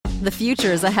The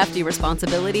future is a hefty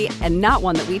responsibility and not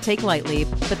one that we take lightly,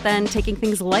 but then taking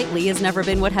things lightly has never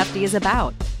been what Hefty is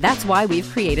about. That's why we've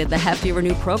created the Hefty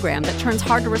Renew program that turns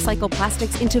hard-to-recycle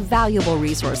plastics into valuable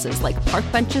resources like park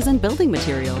benches and building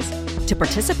materials. To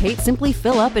participate, simply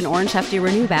fill up an orange Hefty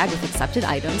Renew bag with accepted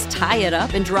items, tie it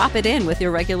up, and drop it in with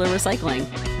your regular recycling.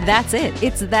 That's it.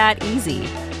 It's that easy.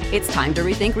 It's time to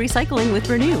rethink recycling with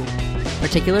Renew.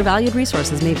 Particular valued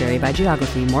resources may vary by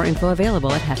geography. More info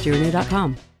available at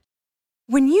heftyrenew.com.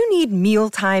 When you need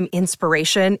mealtime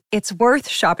inspiration, it's worth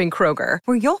shopping Kroger,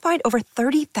 where you'll find over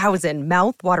 30,000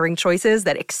 mouth-watering choices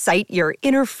that excite your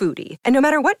inner foodie. And no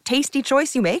matter what tasty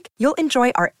choice you make, you'll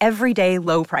enjoy our everyday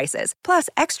low prices, plus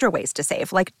extra ways to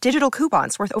save, like digital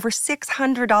coupons worth over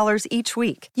 $600 each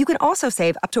week. You can also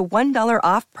save up to $1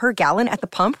 off per gallon at the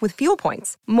pump with fuel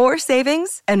points. More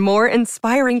savings and more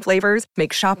inspiring flavors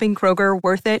make shopping Kroger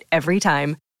worth it every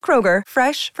time. Kroger,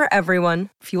 fresh for everyone.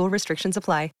 Fuel restrictions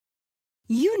apply.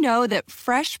 You know that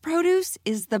fresh produce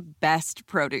is the best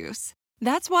produce.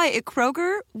 That's why at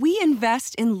Kroger, we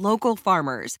invest in local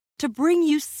farmers to bring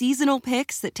you seasonal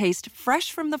picks that taste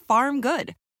fresh from the farm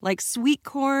good, like sweet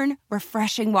corn,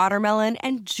 refreshing watermelon,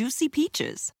 and juicy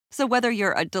peaches. So whether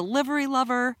you're a delivery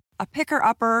lover, a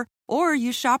picker-upper, or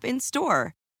you shop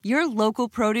in-store, your local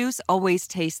produce always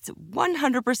tastes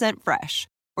 100% fresh,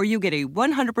 or you get a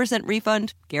 100%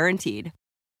 refund guaranteed.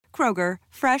 Kroger,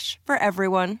 fresh for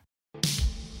everyone.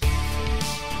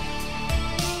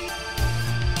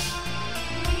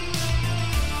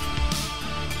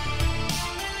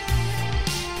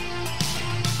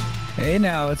 Hey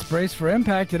now, it's Brace for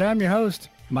Impact, and I'm your host,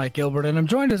 Mike Gilbert, and I'm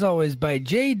joined as always by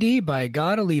JD by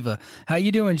God Oliva. How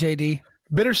you doing, JD?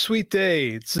 Bittersweet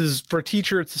day. This is for a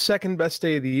teacher. It's the second best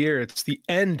day of the year. It's the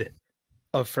end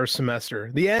of first semester,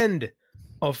 the end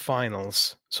of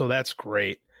finals. So that's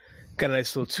great. Got a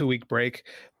nice little 2-week break.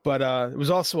 But it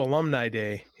was also Alumni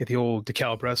Day at the old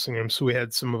DeKalb Wrestling Room, so we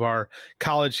had some of our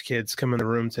college kids come in the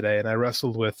room today, and I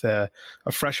wrestled with a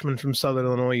freshman from Southern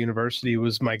Illinois University who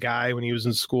was my guy when he was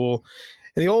in school,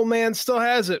 and the old man still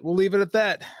has it. We'll leave it at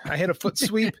that. I hit a foot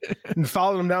sweep and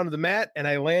followed him down to the mat, and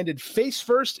I landed face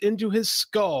first into his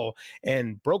skull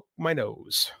and broke my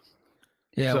nose.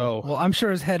 Yeah, so, well, I'm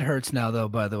sure his head hurts now, though,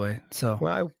 by the way. So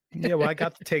well, I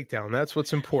got the takedown. That's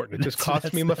what's important. It just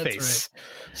cost me my face.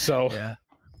 Right. So yeah.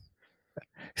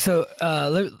 So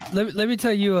let me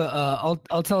tell you. I'll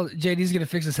tell JD's gonna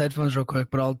fix his headphones real quick,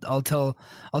 but I'll tell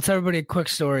everybody a quick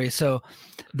story. So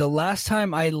the last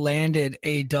time I landed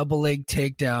a double leg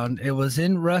takedown, it was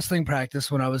in wrestling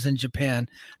practice when I was in Japan.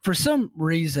 For some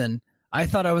reason, I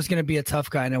thought I was gonna be a tough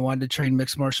guy and I wanted to train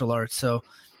mixed martial arts. So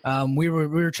we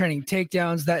were training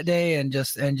takedowns that day and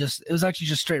just it was actually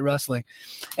just straight wrestling.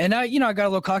 And I got a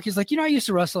little cocky. He's like, I used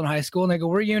to wrestle in high school. And they go,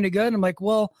 were you any good? And I'm like,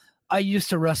 well, I used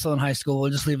to wrestle in high school.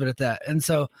 We'll just leave it at that. And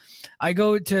so I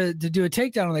go to do a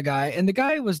takedown on the guy, and the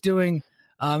guy was doing,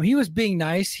 he was being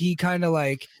nice. He kind of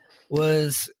like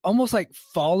was almost like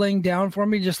falling down for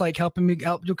me, just like helping me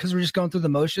out because we're just going through the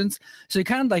motions. So he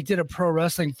kind of like did a pro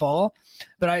wrestling fall,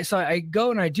 but I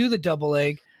go and I do the double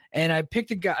leg, and I picked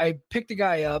the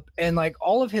guy up, and like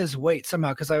all of his weight somehow,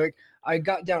 because I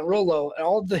got down real low, and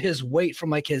all of his weight from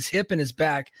like his hip and his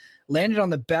back landed on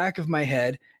the back of my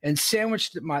head and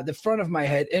sandwiched the front of my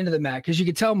head into the mat, because you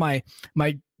could tell my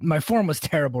form was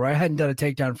terrible, right? I hadn't done a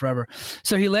takedown forever.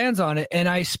 So he lands on it, and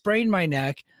I sprained my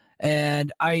neck,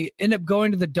 and I end up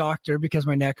going to the doctor because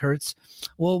my neck hurts.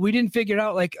 Well, we didn't figure it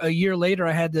out. Like a year later,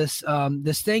 I had this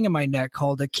thing in my neck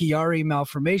called a Chiari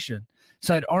malformation.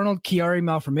 So I had Arnold-Chiari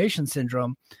malformation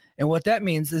syndrome. And what that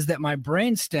means is that my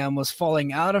brain stem was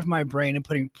falling out of my brain and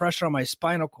putting pressure on my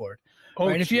spinal cord. Oh,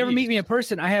 right? And if you ever meet me in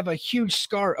person, I have a huge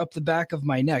scar up the back of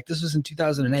my neck. This was in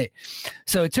 2008.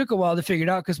 So it took a while to figure it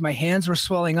out because my hands were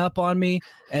swelling up on me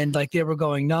and like they were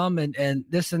going numb and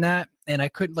this and that. And I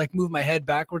couldn't like move my head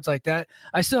backwards like that.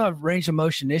 I still have range of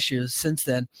motion issues since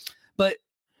then. But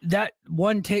that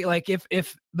one take, like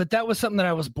but that was something that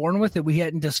I was born with that we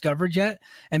hadn't discovered yet.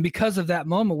 And because of that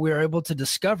moment, we were able to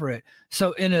discover it.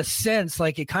 So in a sense,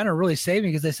 like it kind of really saved me,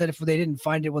 because they said if they didn't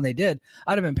find it when they did,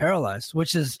 I'd have been paralyzed,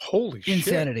 which is holy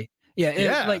insanity. Shit.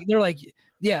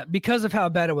 Yeah. Because of how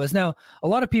bad it was. Now, a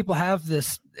lot of people have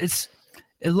this, it's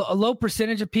a low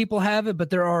percentage of people have it, but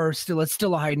it's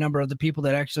still a high number of the people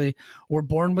that actually were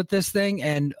born with this thing.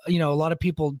 And, a lot of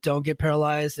people don't get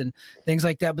paralyzed and things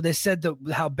like that, but they said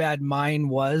how bad mine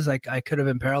was. Like I could have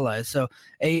been paralyzed. So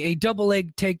a double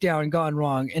leg takedown gone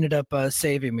wrong ended up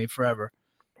saving me forever.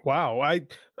 Wow. I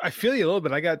feel you a little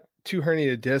bit. I got 2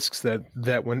 herniated discs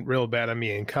that went real bad on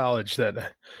me in college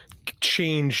that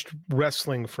changed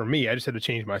wrestling for me. I just had to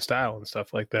change my style and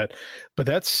stuff like that. But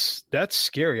that's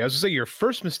scary. I was gonna say your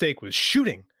first mistake was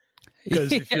shooting.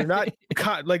 Because if you're not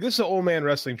like, this is an old man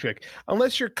wrestling trick.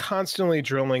 Unless you're constantly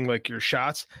drilling like your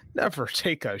shots, never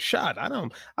take a shot.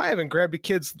 I haven't grabbed a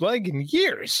kid's leg in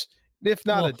years, if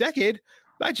not a decade.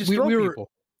 I just throw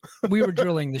people. We were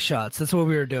drilling the shots. That's what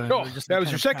we were doing. Oh, we were just that was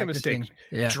your second practicing. mistake.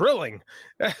 Yeah. Drilling.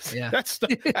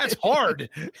 That's hard.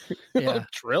 Yeah.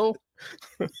 Drill.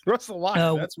 Wrestle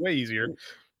live. That's way easier.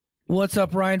 What's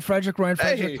up, Ryan Frederick? Ryan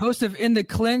Frederick, host of In the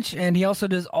Clinch, and he also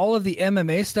does all of the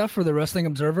MMA stuff for the Wrestling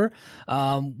Observer.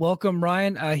 Welcome,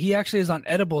 Ryan. He actually is on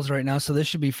edibles right now, so this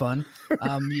should be fun.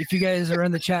 If you guys are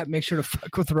in the chat, make sure to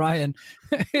fuck with Ryan.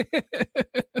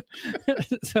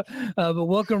 But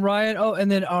welcome, Ryan. Oh, and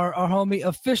then our homie,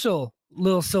 official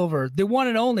Lil Silver, the one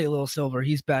and only Lil Silver.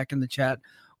 He's back in the chat.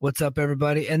 What's up,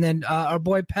 everybody? And then our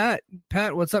boy Pat.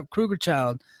 Pat, what's up, Kruger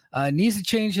Child? Needs to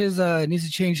change his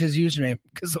username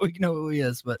because we know who he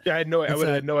is. But yeah, I would have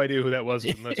had no idea who that was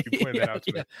unless you pointed that out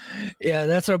to me. Yeah,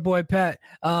 that's our boy Pat.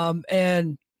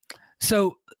 And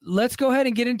so let's go ahead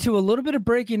and get into a little bit of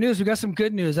breaking news. We got some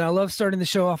good news, and I love starting the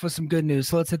show off with some good news.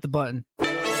 So let's hit the button.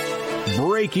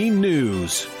 Breaking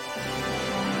news.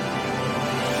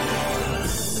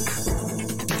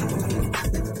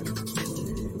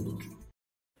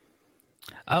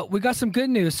 We got some good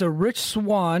news. So Rich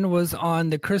Swann was on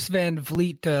the Chris Van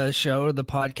Vliet show, the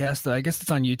podcast. I guess it's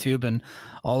on YouTube and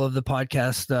all of the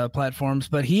podcast platforms.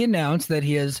 But he announced that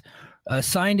he has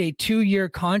signed a 2-year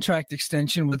contract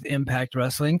extension with Impact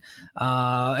Wrestling.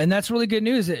 And that's really good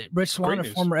news. Rich Swann, a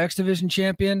former X Division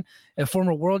champion, a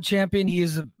former world champion. He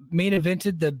has main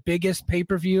evented the biggest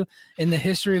pay-per-view in the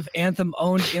history of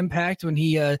Anthem-owned Impact when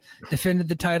he defended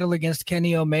the title against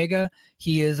Kenny Omega.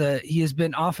 He has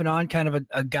been off and on kind of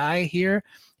a guy here.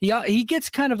 He gets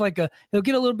kind of like he'll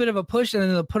get a little bit of a push and then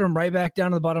they'll put him right back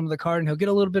down to the bottom of the card and he'll get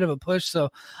a little bit of a push.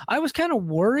 So I was kind of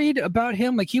worried about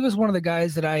him. Like, he was one of the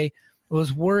guys that I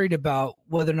was worried about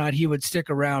whether or not he would stick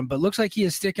around, but looks like he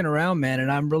is sticking around, man. And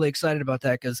I'm really excited about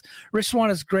that because Rich Swann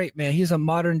is great, man. He's a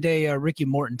modern day Ricky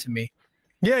Morton to me.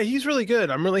 Yeah, he's really good.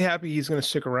 I'm really happy he's going to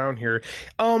stick around here.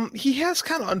 He has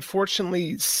kind of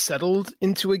unfortunately settled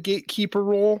into a gatekeeper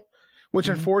role, which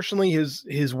unfortunately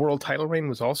his world title reign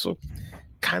was also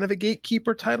kind of a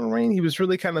gatekeeper title reign. He was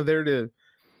really kind of there to,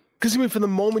 because I mean, from the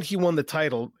moment he won the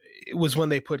title, it was when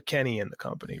they put Kenny in the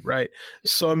company, right?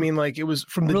 So I mean, like, it was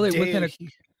from the really day within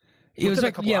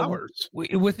a couple hours.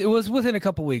 It was within a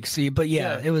couple weeks. See, but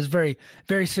yeah, it was very,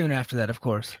 very soon after that, of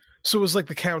course. So it was like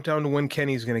the countdown to when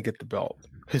Kenny's going to get the belt,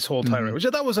 his whole title reign, which I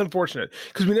thought was unfortunate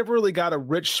because we never really got a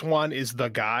Rich Swann is the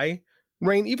guy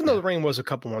reign, even though the reign was a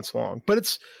couple months long.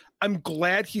 But I'm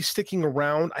glad he's sticking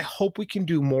around. I hope we can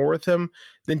do more with him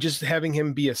than just having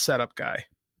him be a setup guy,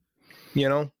 you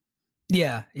know?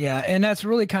 Yeah. And that's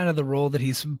really kind of the role that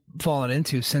he's fallen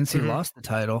into since he lost the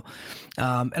title.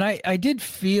 And I did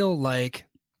feel like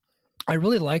I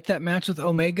really liked that match with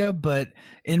Omega, but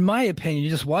in my opinion,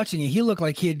 just watching it, he looked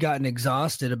like he had gotten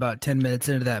exhausted about 10 minutes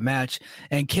into that match.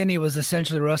 And Kenny was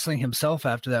essentially wrestling himself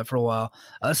after that for a while.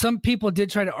 Some people did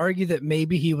try to argue that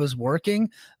maybe he was working,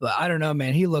 but I don't know,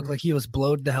 man. He looked like he was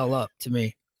blowed the hell up to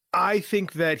me. I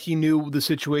think that he knew the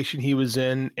situation he was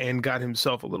in and got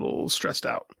himself a little stressed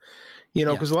out. You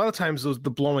know, because a lot of times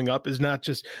the blowing up is not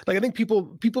just like, I think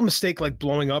people mistake like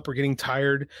blowing up or getting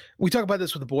tired. We talk about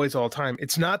this with the boys all the time.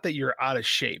 It's not that you're out of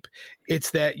shape.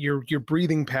 It's that your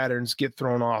breathing patterns get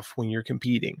thrown off when you're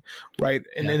competing, right?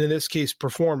 And then in this case,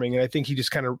 performing. And I think he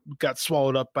just kind of got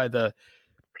swallowed up by the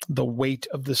weight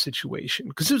of the situation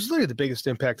because it was literally the biggest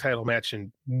Impact title match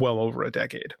in well over a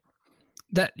decade.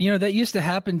 That used to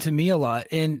happen to me a lot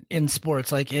in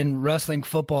sports, like in wrestling,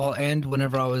 football, and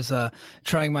whenever I was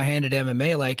trying my hand at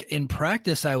MMA. Like in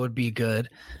practice, I would be good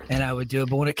and I would do it,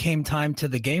 but when it came time to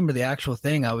the game or the actual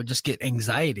thing, I would just get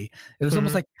anxiety. It was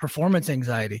almost like performance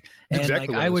anxiety, and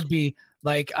exactly like I would be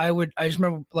like I just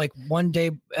remember like one day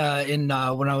when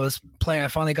I was playing, I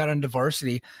finally got into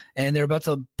varsity and they're about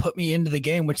to put me into the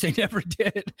game, which they never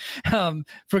did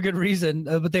for good reason.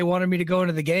 But they wanted me to go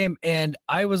into the game and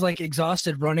I was like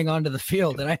exhausted running onto the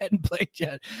field and I hadn't played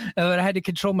yet. But I had to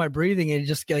control my breathing and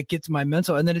just like get to my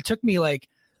mental. And then it took me like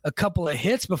a couple of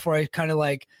hits before I kind of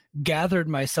like gathered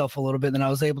myself a little bit, and then I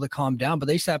was able to calm down. But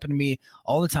they used to happen to me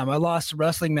all the time. I lost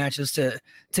wrestling matches to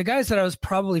guys that I was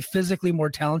probably physically more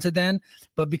talented than,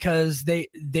 but because they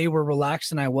were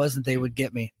relaxed and I wasn't, they would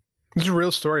get me. It's a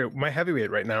real story. My heavyweight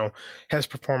right now has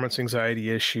performance anxiety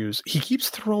issues. He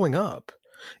keeps throwing up.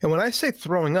 And when I say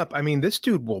throwing up, I mean this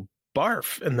dude will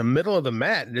barf in the middle of the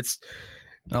mat. And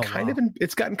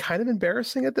it's gotten kind of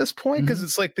embarrassing at this point, because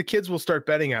it's like the kids will start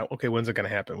betting out, okay, when's it going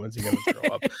to happen? When's he going to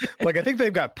throw up? Like, I think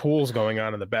they've got pools going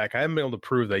on in the back. I haven't been able to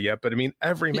prove that yet, but I mean,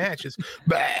 every match is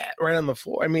right on the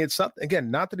floor. I mean, it's not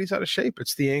that he's out of shape.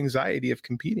 It's the anxiety of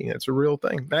competing. It's a real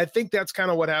thing. And I think that's kind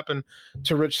of what happened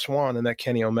to Rich Swann in that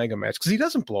Kenny Omega match, because he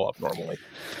doesn't blow up normally.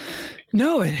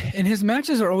 No, and his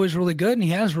matches are always really good, and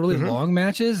he has really long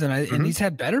matches, and he's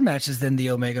had better matches than the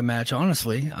Omega match,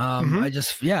 honestly.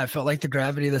 I felt like the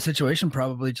gravity of the situation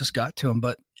probably just got to him,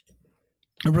 but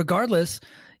regardless,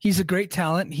 he's a great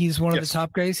talent. He's one of the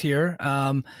top guys here.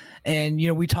 And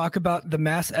we talk about the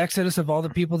mass exodus of all the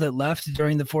people that left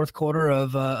during the fourth quarter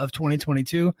of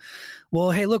 2022.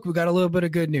 Well, hey, look, we got a little bit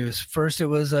of good news. First, it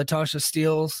was Tasha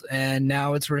Steelz, and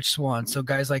now it's Rich Swann. So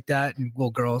guys like that, and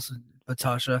girls,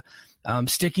 Tasha,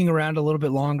 sticking around a little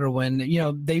bit longer when,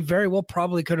 they very well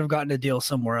probably could have gotten a deal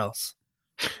somewhere else.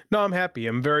 No, I'm happy.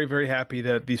 I'm very, very happy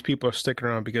that these people are sticking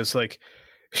around, because like,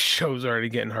 show's already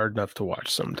getting hard enough to watch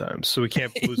sometimes, so we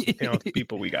can't lose the talented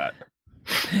people we got.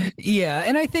 Yeah,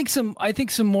 and I think some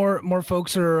more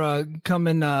folks are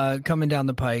coming down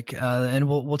the pike, and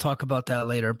we'll talk about that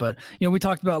later. But we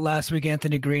talked about last week,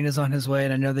 Anthony Green is on his way,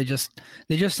 and I know they just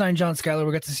signed John Skyler.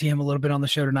 We got to see him a little bit on the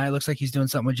show tonight. Looks like he's doing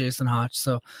something with Jason Hotch.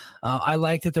 So I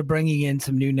like that they're bringing in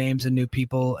some new names and new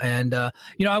people. And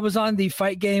I was on the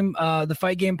Fight Game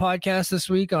podcast this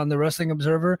week on the Wrestling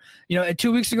Observer.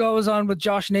 2 weeks ago I was on with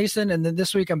Josh Nason, and then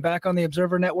this week I'm back on the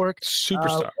Observer Network.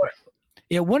 Superstar.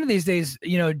 One of these days,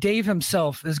 Dave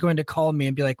himself is going to call me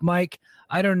and be like, Mike,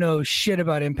 I don't know shit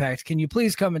about Impact. Can you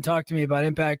please come and talk to me about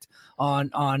Impact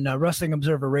on Wrestling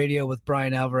Observer Radio with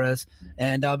Brian Alvarez?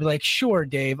 And I'll be like, sure,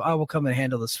 Dave, I will come and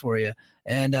handle this for you.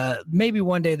 And maybe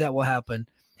one day that will happen.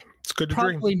 It's good to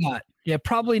probably dream. Not. Yeah,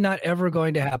 probably not ever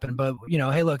going to happen. But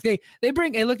hey, look, they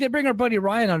bring our buddy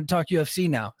Ryan on to talk UFC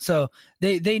now. So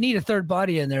they need a third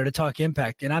body in there to talk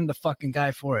Impact, and I'm the fucking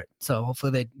guy for it. So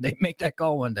hopefully they make that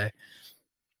call one day.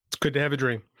 It's good to have a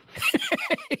dream.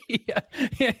 Yeah.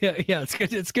 It's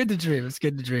good. It's good to dream. It's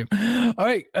good to dream. All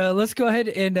right, let's go ahead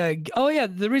and.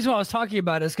 The reason why I was talking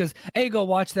about it is because go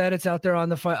watch that. It's out there on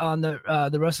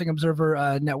the Wrestling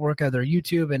Observer network, their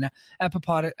YouTube and Apple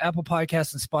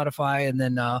Podcasts and Spotify, and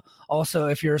then also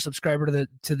if you're a subscriber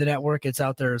to the network, it's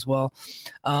out there as well.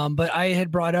 But I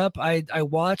had brought up I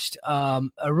watched a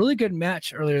really good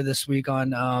match earlier this week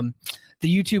on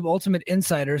the YouTube Ultimate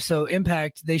Insider. So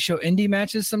Impact, they show indie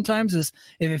matches sometimes if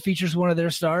it features one of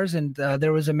their stars. And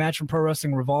there was a match from Pro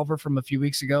Wrestling Revolver from a few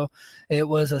weeks ago. It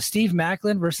was Steve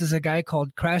Macklin versus a guy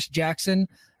called Crash Jackson.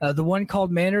 The one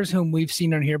called Manners, whom we've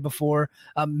seen on here before,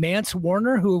 Mance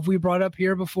Warner, who we brought up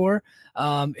here before,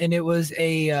 and it was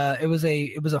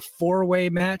a four-way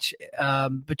match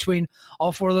between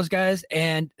all four of those guys,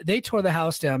 and they tore the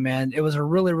house down, man. It was a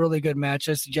really, really good match.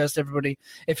 I suggest everybody,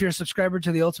 if you're a subscriber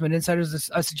to the Ultimate Insiders,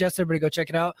 I suggest everybody go check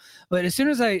it out. But as soon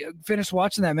as I finished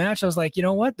watching that match, I was like, you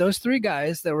know what? Those three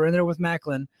guys that were in there with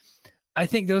Macklin, I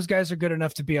think those guys are good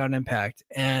enough to be on Impact,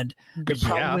 and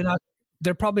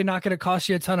they're probably not going to cost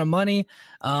you a ton of money.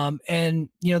 And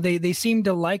they seem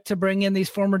to like to bring in these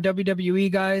former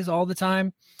WWE guys all the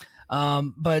time.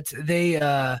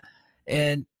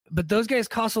 But those guys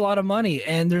cost a lot of money,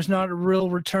 and there's not a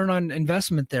real return on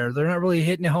investment there. They're not really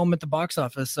hitting it home at the box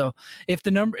office. So if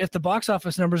the box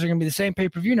office numbers are going to be the same,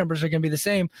 pay-per-view numbers are going to be the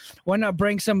same, why not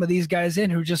bring some of these guys in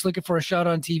who are just looking for a shot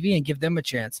on TV and give them a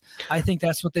chance? I think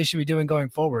that's what they should be doing going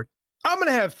forward. I'm going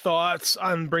to have thoughts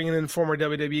on bringing in former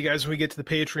WWE guys when we get to the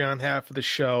Patreon half of the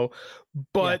show.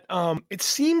 But it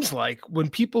seems like when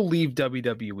people leave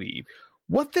WWE,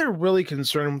 what they're really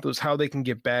concerned with is how they can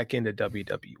get back into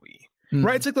WWE. Mm-hmm.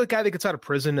 Right? It's like the guy that gets out of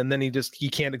prison and then he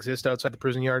can't exist outside the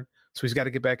prison yard. So he's got to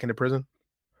get back into prison.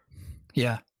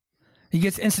 Yeah. He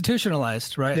gets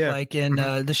institutionalized, right? Yeah. Like in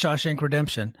the Shawshank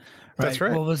Redemption. Right? That's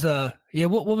right. What was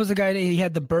the guy? He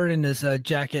had the bird in his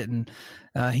jacket, and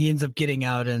he ends up getting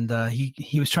out, and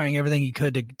he was trying everything he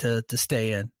could to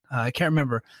stay in. I can't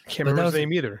remember. Can't remember his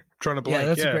name either. Trying to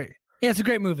blank. It's a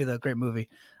great movie though. Great movie.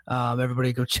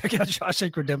 Everybody go check out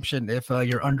Shawshank Redemption if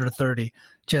you're under 30.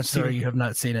 Chances are you have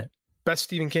not seen it. Best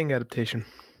Stephen King adaptation.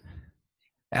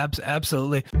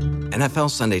 Absolutely. NFL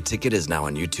Sunday Ticket is now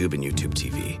on YouTube and YouTube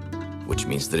TV, which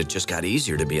means that it just got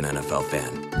easier to be an NFL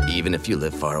fan, even if you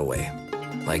live far away.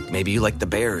 Like maybe you like the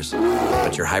Bears,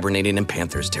 but you're hibernating in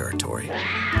Panthers territory.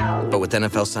 But with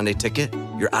NFL Sunday Ticket,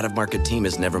 your out-of-market team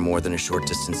is never more than a short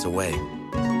distance away.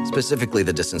 Specifically,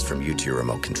 the distance from you to your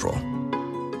remote control.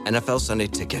 NFL Sunday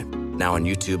Ticket, now on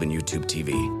YouTube and YouTube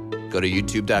TV. Go to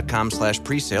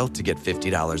youtube.com/presale to get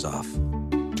 $50 off.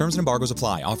 Terms and embargoes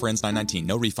apply. Offer ends 9/19.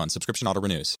 No refund. Subscription auto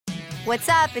renews. What's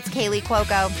up? It's Kaylee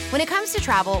Cuoco. When it comes to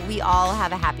travel, we all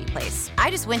have a happy place.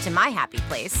 I just went to my happy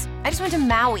place. I just went to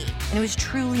Maui, and it was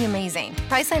truly amazing.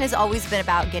 Priceline has always been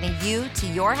about getting you to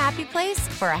your happy place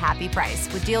for a happy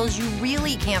price with deals you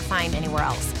really can't find anywhere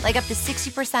else. Like up to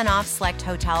 60% off select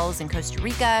hotels in Costa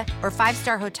Rica or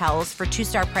 5-star hotels for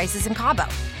 2-star prices in Cabo.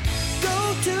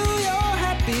 Go to your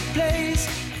happy place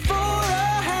for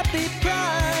a happy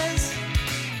price.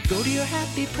 Go to your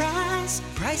happy price,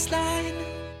 Priceline.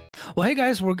 Well, hey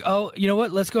guys, you know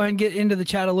what? Let's go ahead and get into the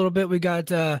chat a little bit. We got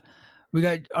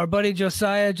our buddy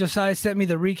Josiah. Josiah sent me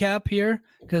the recap here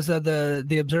because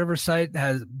the Observer site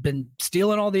has been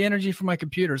stealing all the energy from my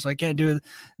computer, so I can't do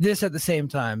this at the same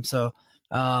time. So,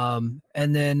 and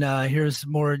then here's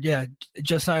more. Yeah,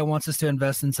 Josiah wants us to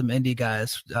invest in some indie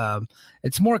guys.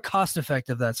 It's more cost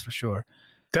effective, that's for sure.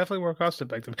 Definitely more cost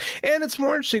effective, and it's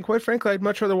more interesting. Quite frankly, I'd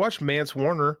much rather watch Mance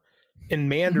Warner and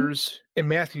Manders and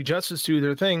Matthew Justice do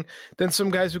their thing than some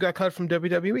guys who got cut from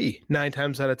WWE 9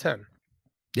 times out of 10.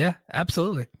 Yeah,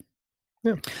 absolutely.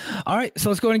 Yeah. All right, so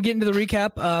let's go ahead and get into the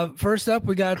recap. First up,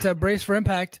 we got Brace for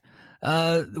Impact.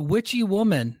 Witchy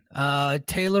Woman,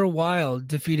 Taylor Wilde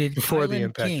defeated Before the Kylan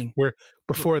Impact. King.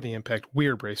 Before the Impact.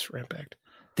 We're Brace for Impact.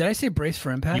 Did I say Brace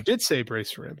for Impact? You did say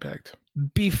Brace for Impact.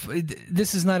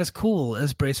 This is not as cool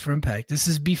as Brace for Impact. This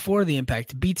is Before the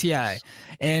Impact, BTI.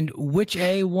 And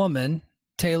Witchy Woman,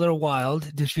 Taylor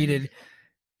Wilde defeated.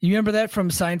 You remember that from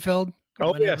Seinfeld?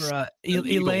 Oh, whenever, yes.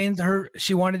 Elaine,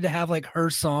 she wanted to have like her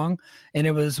song, and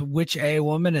it was Witchy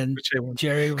Woman, and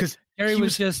Jerry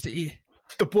was just.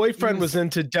 The boyfriend was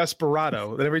into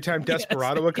Desperado. And every time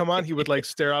Desperado would come on, he would like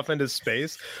stare off into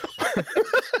space.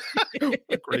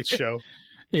 A great show.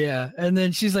 Yeah. And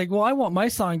then she's like, well, I want my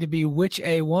song to be Witch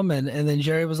A Woman. And then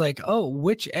Jerry was like, oh,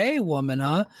 Witch A Woman,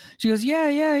 huh? She goes,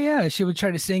 yeah. She would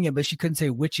try to sing it, but she couldn't say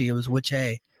witchy. It was Witch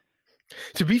A.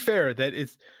 To be fair, that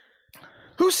is.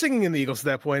 Who's singing in the Eagles at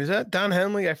that point? Is that Don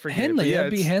Henley? I forget. Henley,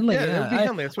 that'd be Henley. Yeah, that'd be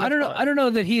Henley. I don't know. I don't know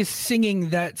that he's singing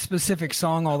that specific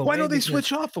song all the way. Why don't they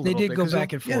switch off a little bit? They did go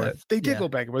back and forth. Yeah, they did go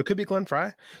back and forth. It could be Glenn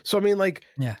Fry. So I mean, like,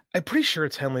 I'm pretty sure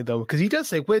it's Henley though, because he does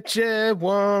say "Witchy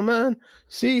Woman."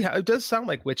 See how it does sound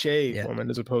like Witchy Woman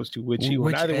as opposed to Witchy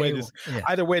Woman.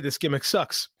 Either way, this gimmick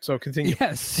sucks. So continue.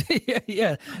 Yes,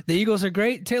 yeah. The Eagles are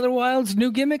great. Taylor Wilde's new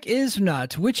gimmick is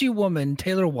not Witchy Woman.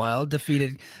 Taylor Wilde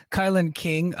defeated Kylan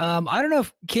King. I don't know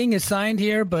if King is signed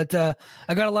here, but I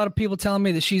got a lot of people telling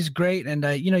me that she's great, and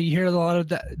you hear a lot of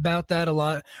that about that a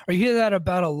lot, or you hear that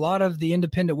about a lot of the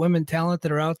independent women talent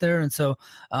that are out there, and so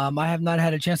I have not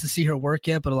had a chance to see her work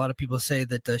yet, but a lot of people say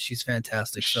that she's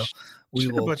fantastic. So we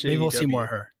will see more of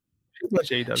her.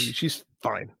 She's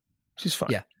fine. She's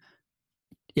fine.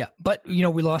 Yeah, but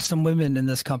we lost some women in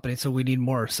this company, so we need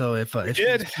more. So if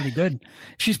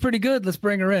she's pretty good, let's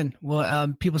bring her in.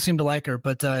 Well, people seem to like her,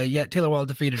 but Taylor Wilde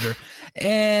defeated her,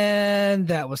 and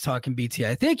that was Talking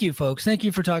BTI. Thank you, folks. Thank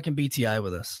you for talking BTI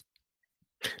with us.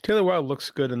 Taylor Wilde looks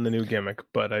good in the new gimmick,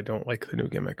 but I don't like the new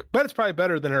gimmick. But it's probably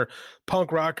better than her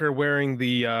punk rocker wearing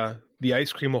the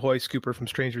ice cream Ahoy scooper from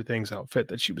Stranger Things outfit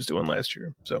that she was doing last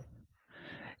year. So.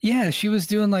 Yeah, she was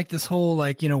doing like this whole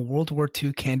World War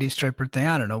II candy striper thing.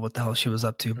 I don't know what the hell she was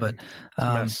up to, but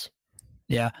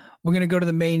yeah, we're gonna go to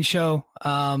the main show.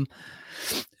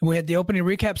 We had the opening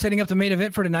recap setting up the main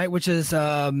event for tonight, which is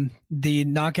the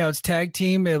Knockouts tag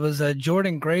team. It was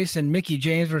Jordan Grace and Mickie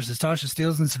James versus Tasha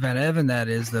Steelz and Savannah Evan. That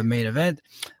is the main event.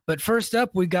 But first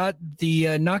up, we got the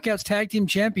Knockouts tag team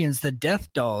champions, the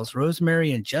Death Dolls,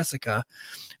 Rosemary and Jessica,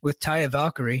 with Taya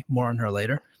Valkyrie. More on her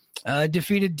later.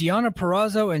 Defeated Deonna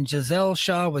Purrazzo and Giselle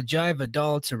Shaw with Jai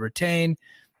Vidal to retain.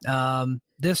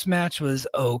 This match was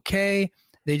okay.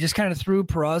 They just kind of threw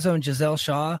Purrazzo and Giselle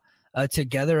Shaw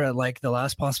together at like the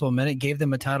last possible minute, gave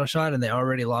them a title shot, and they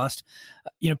already lost.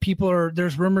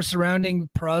 There's rumors surrounding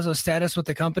Purrazzo's status with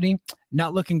the company,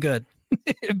 not looking good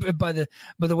by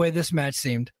the way this match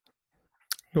seemed.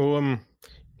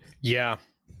 Yeah.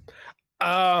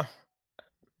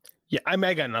 Yeah,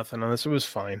 I got nothing on this. It was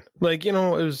fine.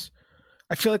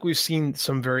 I feel like we've seen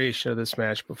some variation of this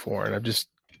match before, and I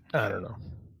don't know.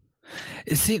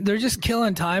 See, they're just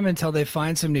killing time until they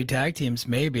find some new tag teams.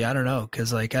 Maybe, I don't know,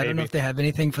 because I don't know if they have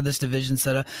anything for this division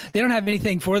set up. They don't have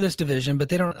anything for this division,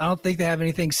 but I don't think they have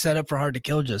anything set up for Hard to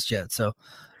Kill just yet. So,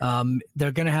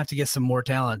 they're gonna have to get some more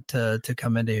talent to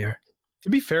come into here. To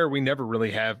be fair, we never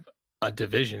really have a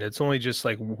division. It's only just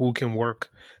like who can work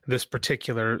this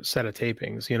particular set of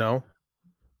tapings,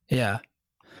 Yeah.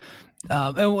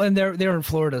 And they're in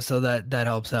Florida, so that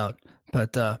helps out.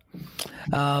 But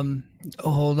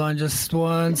Oh, hold on just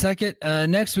 1 second.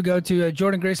 Next, we go to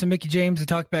Jordan Grace and Mickey James to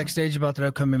talk backstage about their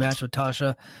upcoming match with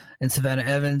Tasha and Savannah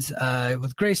Evans,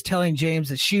 with Grace telling James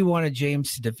that she wanted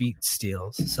James to defeat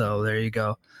Steels. So there you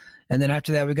go. And then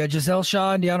after that, we got Giselle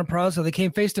Shaw and Deonna Purrazzo. They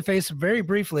came face-to-face very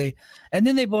briefly, and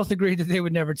then they both agreed that they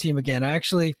would never team again.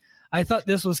 I thought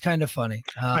this was kind of funny.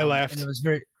 I laughed. And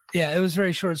it was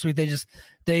very short and sweet.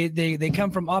 They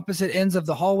come from opposite ends of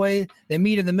the hallway. They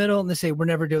meet in the middle and they say, we're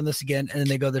never doing this again. And then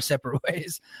they go their separate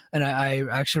ways. And I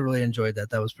actually really enjoyed that.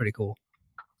 That was pretty cool.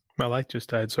 My light just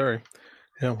died. Sorry.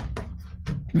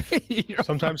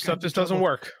 Sometimes stuff just doesn't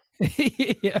work.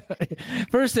 Yeah.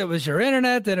 First it was your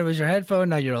internet, then it was your headphone,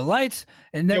 now your lights.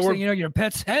 And next thing you know, your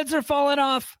pets' heads are falling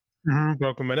off.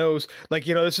 Broken my nose.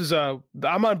 This is I'm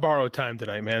on borrowed time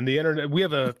tonight, man. The internet, we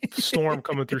have a storm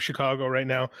coming through Chicago right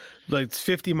now. It's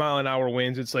 50-mile-an-hour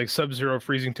winds. It's like sub-zero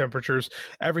freezing temperatures.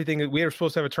 Everything. We were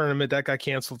supposed to have a tournament that got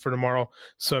canceled for tomorrow.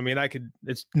 So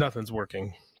nothing's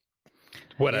working.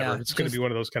 Whatever. Yeah, it's going to be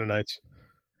one of those kind of nights.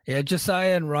 Yeah,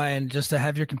 Josiah and Ryan, just to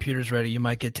have your computers ready, you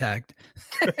might get tagged.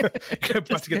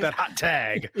 About to get that hot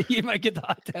tag. You might get the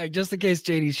hot tag just in case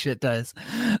JD's shit dies.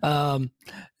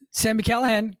 Sami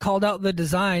Callihan called out the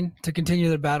design to continue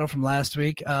the battle from last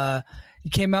week. He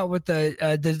came out with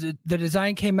the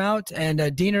design came out,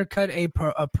 and Diener cut a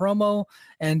promo,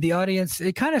 and the audience,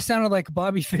 it kind of sounded like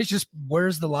Bobby Fish's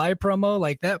 "Where's the Lie" promo.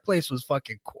 Like, that place was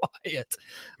fucking quiet.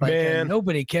 Man,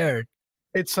 nobody cared.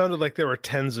 It sounded like there were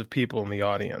tens of people in the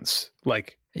audience.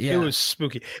 It was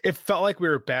spooky. It felt like we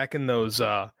were back in those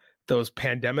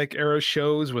pandemic era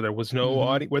shows where there was no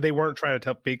audience, where they weren't trying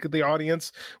to fake the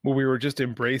audience, where we were just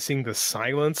embracing the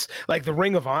silence. Like the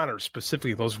Ring of Honor,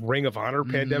 specifically those Ring of Honor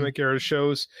pandemic era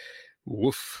shows.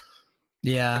 Woof.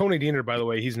 Yeah. Tony Diener, by the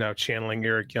way, he's now channeling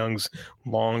Eric Young's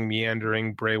long,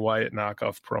 meandering Bray Wyatt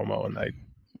knockoff promo, and I'm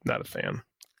not a fan.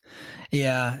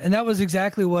 Yeah, and that was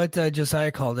exactly what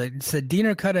Josiah called it. It said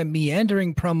Diener cut a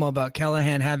meandering promo about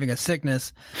Callihan having a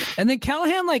sickness, and then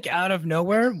Callihan, out of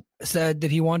nowhere, said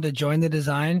that he wanted to join the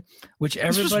design, which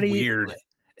everybody, weird.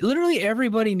 Literally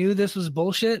everybody knew this was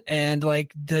bullshit, and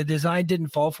the design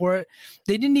didn't fall for it.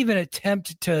 They didn't even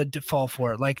attempt to fall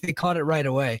for it. They caught it right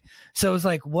away. So it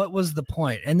was what was the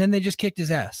point? And then they just kicked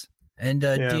his ass, and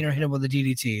Diener hit him with a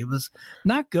DDT. It was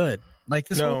not good.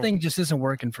 This whole thing just isn't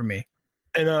working for me.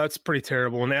 And it's pretty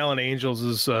terrible. And Alan Angels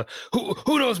is who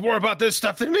knows more about this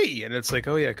stuff than me? And it's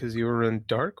oh yeah, because you were in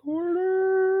Dark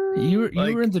Order. You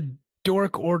were in the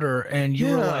Dork Order, and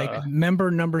you were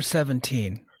member number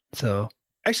 17. So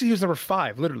actually, he was number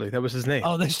 5. Literally, that was his name.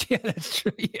 Oh, that's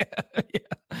true. Yeah,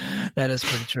 that is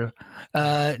pretty true.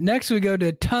 Next, we go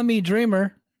to Tummy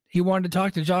Dreamer. He wanted to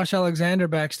talk to Josh Alexander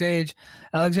backstage.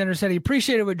 Alexander said he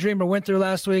appreciated what Dreamer went through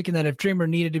last week, and that if Dreamer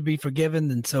needed to be forgiven,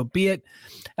 then so be it.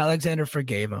 Alexander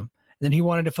forgave him. And then he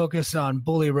wanted to focus on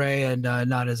Bully Ray and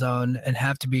not his own, and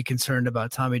have to be concerned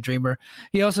about Tommy Dreamer.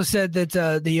 He also said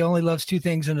that he only loves 2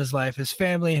 things in his life, his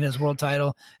family and his world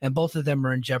title, and both of them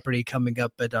are in jeopardy coming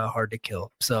up at Hard to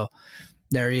Kill. So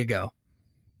there you go.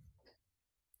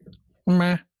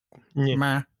 Meh.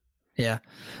 Yeah.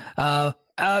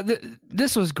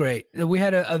 This was great. We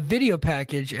had a video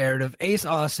package aired of Ace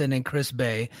Austin and Chris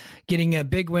Bay getting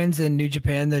big wins in New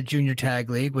Japan, the Junior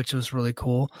Tag League, which was really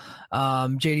cool.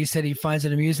 JD said he finds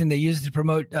it amusing. They use it to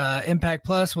promote Impact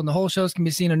Plus when the whole shows can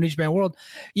be seen on New Japan World.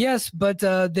 Yes, but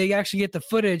they actually get the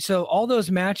footage. So all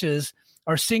those matches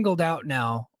are singled out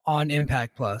now on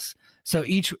Impact Plus. So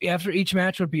after each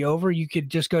match would be over, you could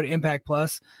just go to Impact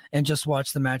Plus and just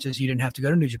watch the matches. You didn't have to go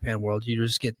to New Japan World. You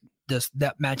just get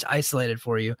that match isolated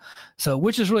for you. So,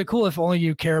 which is really cool. If only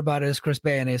you care about it as Chris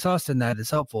Bay and Ace Austin, that is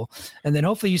helpful. And then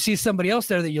hopefully you see somebody else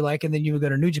there that you like, and then you would go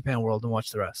to New Japan World and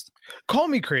watch the rest. Call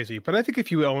me crazy, but I think if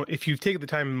you take the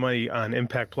time and money on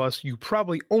Impact Plus, you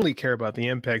probably only care about the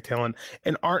Impact talent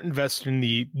and aren't invested in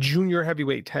the junior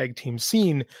heavyweight tag team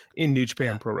scene in New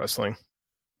Japan Pro Wrestling.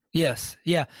 Yes.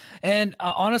 Yeah. And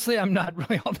honestly, I'm not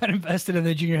really all that invested in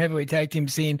the junior heavyweight tag team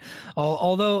scene.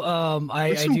 Although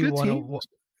I do want to.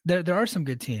 There are some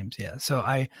good teams, yeah. So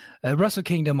Wrestle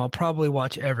Kingdom, I'll probably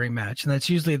watch every match, and that's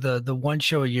usually the one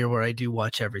show a year where I do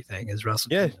watch everything is Wrestle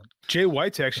Kingdom. Jay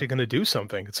White's actually going to do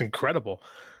something. It's incredible.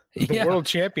 The world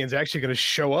champion's actually going to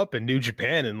show up in New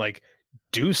Japan and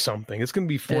do something. It's going to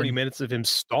be 40 minutes of him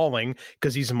stalling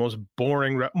because he's the most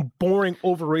boring,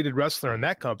 overrated wrestler in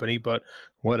that company. But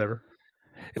whatever.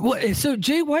 Well, so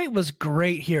Jay White was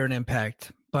great here in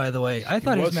Impact. By the way, I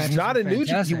thought his match not in New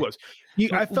Japan. He was.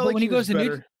 I felt like when he goes to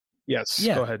better. Yes,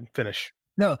 go ahead, finish.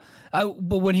 No,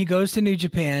 but when he goes to New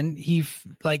Japan,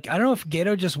 I don't know if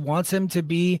Gato just wants him to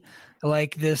be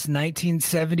like this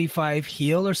 1975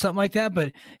 heel or something like that,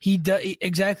 but he does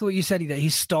exactly what you said. He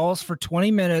stalls for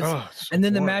 20 minutes, and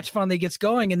then the match finally gets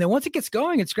going. And then once it gets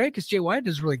going, it's great because Jay White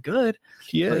is really good.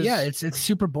 He is. But yeah, it's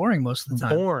super boring most of the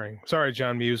time. Boring. Sorry,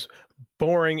 John Muse.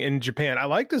 Boring in Japan. I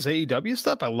liked his AEW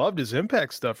stuff. I loved his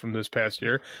Impact stuff from this past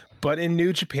year. But in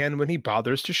New Japan, when he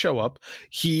bothers to show up,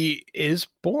 he is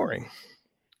boring.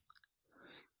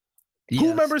 Yes. Who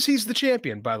remembers he's the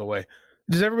champion, by the way?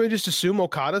 Does everybody just assume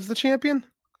Okada's the champion?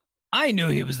 I knew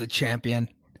he was the champion.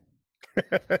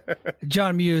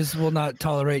 John Muse will not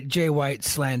tolerate Jay White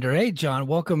slander. Hey, John,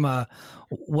 welcome to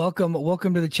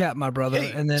the chat, my brother.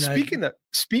 Hey, and then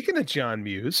speaking of John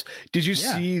Muse, did you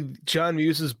see John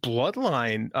Muse's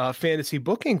Bloodline fantasy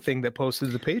booking thing that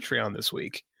posted to the Patreon this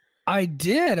week? I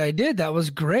did. That was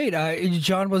great.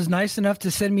 John was nice enough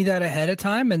to send me that ahead of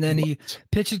time, and then he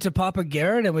pitched it to Papa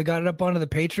Garrett, and we got it up onto the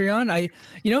Patreon.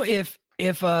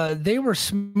 If they were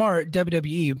smart,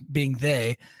 WWE being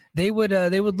they would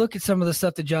look at some of the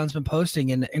stuff that John's been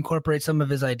posting and incorporate some of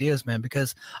his ideas, man,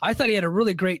 because I thought he had a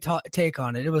really great take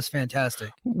on it. It was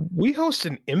fantastic. We host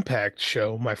an Impact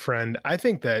show, my friend. I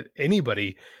think that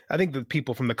the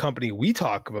people from the company we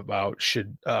talk about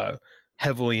should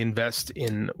heavily invest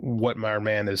in what our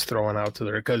man is throwing out to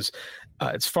there, because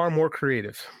it's far more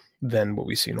creative than what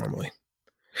we see normally.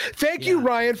 Thank you,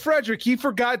 Ryan Frederick. He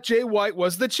forgot Jay White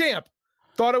was the champ.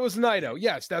 Thought it was Naito.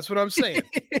 Yes, that's what I'm saying.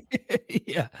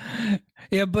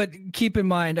 Yeah, but keep in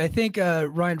mind, I think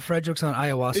Ryan Frederick's on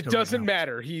ayahuasca. It doesn't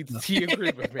matter. He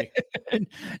agreed with me.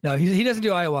 No, he doesn't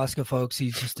do ayahuasca, folks.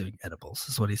 He's just doing edibles.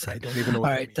 Is what he said. I don't even know.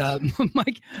 All right,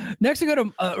 Mike. Next, we go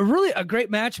to really a great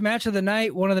match of the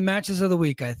night. One of the matches of the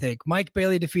week, I think. Mike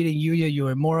Bailey defeating Yuya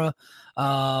Uemura.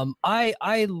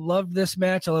 I love this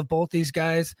match. I love both these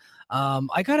guys. I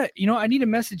need to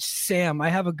message Sam. I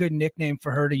have a good nickname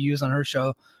for her to use on her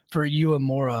show for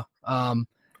Uemura.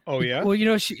 Oh yeah.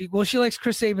 Well, she likes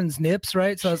Chris Sabin's nips,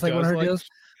 right? So I was like, one of her deals.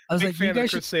 I was like, fan of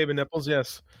Chris Sabin nipples.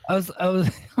 Yes. I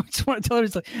just want to tell her,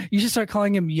 it's like, you should start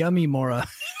calling him Yummy Mora.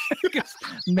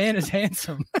 Man is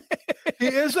handsome. He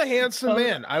is a handsome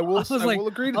man. I will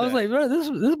agree to that. I was like, bro,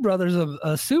 this brother's a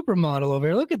supermodel over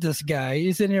here. Look at this guy.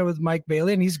 He's in here with Mike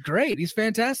Bailey, and he's great. He's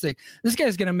fantastic. This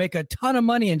guy's going to make a ton of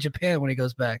money in Japan when he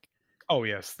goes back. Oh,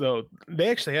 yes. Though they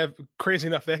actually have, crazy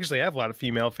enough, they actually have a lot of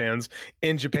female fans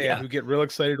in Japan who get real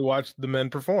excited to watch the men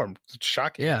perform. It's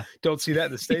shocking. Yeah. Don't see that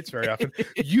in the States very often.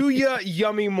 Yuya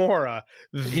Uemura.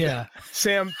 Yeah.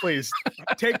 Sam, please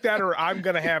take that, or I'm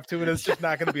going to have to, and it's just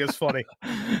not going to be as funny.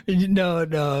 No,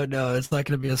 it's not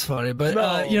going to be as funny. But,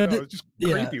 it's just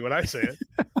creepy when I say it.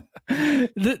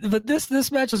 But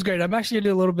this match was great. I'm actually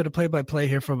gonna do a little bit of play-by-play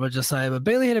here from Josiah. But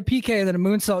Bailey hit a PK and then a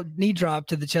moonsault knee drop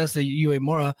to the chest of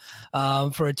Uemura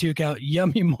for a 2 count.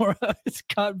 Yummy Mora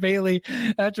caught Bailey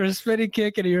after a spinning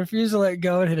kick, and he refused to let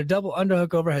go and hit a double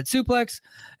underhook overhead suplex,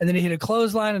 and then he hit a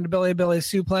clothesline and a belly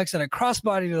suplex and a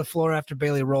crossbody to the floor after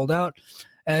Bailey rolled out.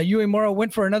 Uemura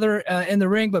went for another in the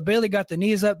ring, but Bailey got the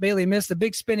knees up. Bailey missed a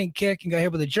big spinning kick and got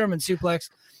hit with a German suplex.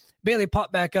 Bailey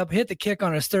popped back up, hit the kick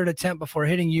on his third attempt before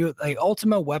hitting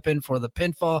ultimate weapon for the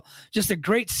pinfall. Just a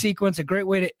great sequence, a great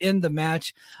way to end the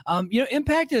match.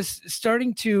 Impact is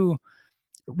starting to,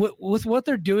 with what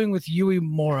they're doing with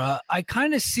Uemura, I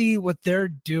kind of see what they're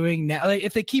doing now. Like,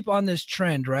 if they keep on this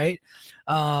trend, right?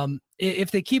 If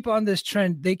they keep on this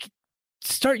trend, they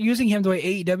start using him the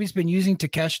way AEW's been using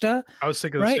Takeshita. I was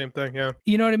thinking the same thing, yeah.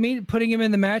 You know what I mean? Putting him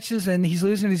in the matches, and he's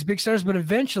losing these big stars, but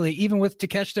eventually, even with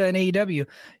Takeshita and AEW,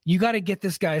 you got to get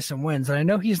this guy some wins. And I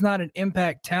know he's not an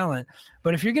Impact talent,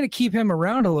 but if you're going to keep him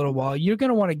around a little while, you're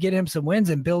going to want to get him some wins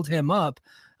and build him up.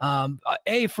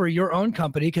 A, for your own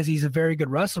company, because he's a very good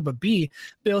wrestler, but B,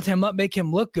 build him up, make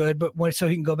him look good, but so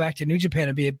he can go back to New Japan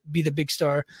and be the big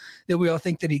star that we all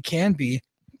think that he can be.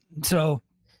 So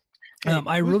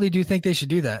I really do think they should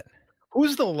do that.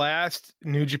 Who's the last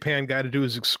New Japan guy to do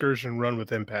his excursion run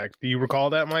with Impact? Do you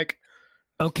recall that, Mike?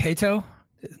 Okato?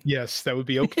 Yes, that would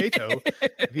be Okato,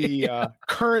 the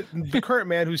current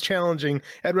man who's challenging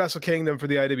at Wrestle Kingdom for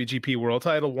the IWGP World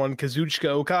Title, one Kazuchika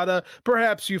Okada.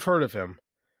 Perhaps you've heard of him.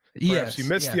 Perhaps you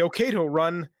missed the Okato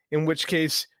run, in which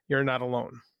case you're not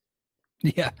alone.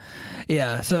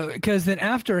 Yeah. So, because then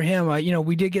after him,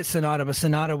 we did get Sonata, but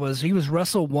Sonata was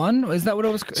Wrestle 1. Is that what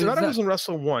it was? Sonata was in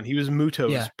Wrestle 1. He was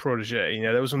Muto's protege.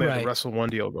 That was when they had the Wrestle 1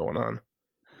 deal going on.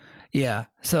 Yeah.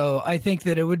 So I think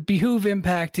that it would behoove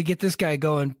Impact to get this guy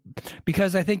going,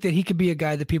 because I think that he could be a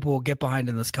guy that people will get behind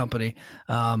in this company.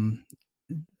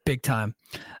 Big time.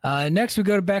 Next, we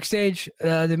go to backstage.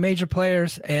 The major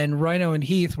players and Rhino and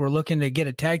Heath were looking to get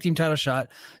a tag team title shot.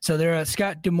 So they're at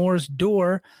Scott D'Amore's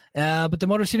door. But the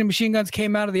Motor City Machine Guns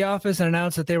came out of the office and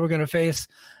announced that they were going to face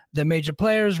the major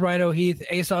players, Rhino, Heath,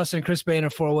 Ace Austin, and Chris Bay in a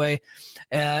 4-way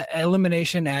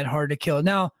elimination at Hard to Kill.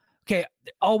 Now, okay,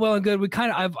 all well and good.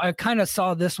 I kind of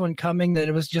saw this one coming, that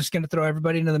it was just going to throw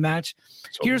everybody into the match.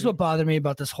 Here's what bothered me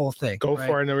about this whole thing. Go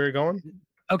for it. I know where you're going.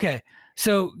 Okay.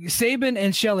 So Saban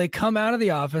and Shelley come out of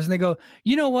the office and they go,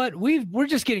 you know what? We're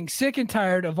just getting sick and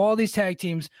tired of all these tag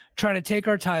teams trying to take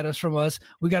our titles from us.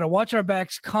 We got to watch our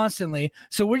backs constantly.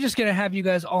 So we're just going to have you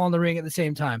guys all in the ring at the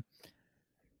same time.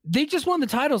 They just won the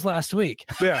titles last week.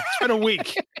 Yeah, it's been a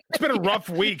week. It's been a rough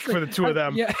week for the two of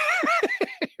them. Yeah.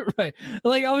 Right.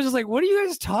 Like, I was just like, what are you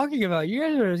guys talking about? You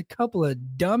guys are a couple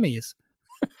of dummies.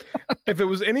 If it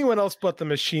was anyone else but the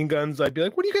Machine Guns, I'd be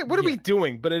like, what are we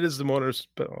doing? But it is the Motors.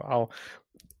 But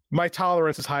my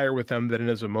tolerance is higher with them than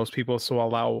it is with most people, so I'll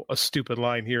allow a stupid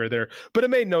line here or there. But it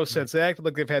made no sense. They acted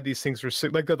like they've had these things for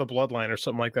like they're the Bloodline or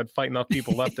something like that, fighting off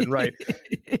people left and right.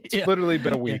 It's literally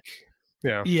been a week.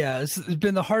 Yeah, it's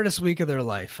been the hardest week of their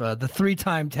life. The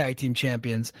 3-time tag team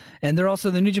champions, and they're also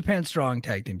the New Japan Strong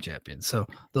tag team champions. So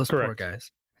those poor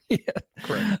guys. Yeah.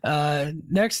 Correct.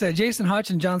 Next, Jason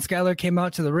Hotch and John Schuyler came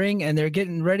out to the ring, and they're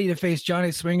getting ready to face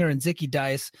Johnny Swinger and Zicky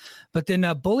Dice. But then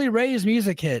Bully Ray's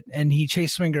music hit, and he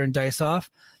chased Swinger and Dice off.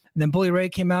 And then Bully Ray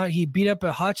came out. He beat up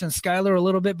Hotch and Schuyler a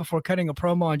little bit before cutting a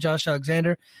promo on Josh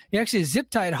Alexander. He actually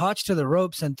zip-tied Hotch to the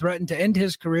ropes and threatened to end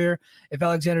his career if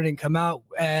Alexander didn't come out.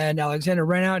 And Alexander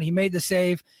ran out. He made the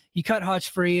save. He cut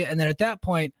Hotch free. And then at that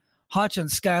point, Hotch and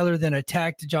Schuyler then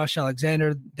attacked Josh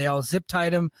Alexander. They all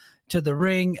zip-tied him to the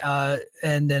ring.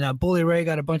 And then Bully Ray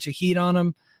got a bunch of heat on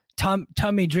him.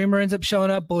 Tommy Dreamer ends up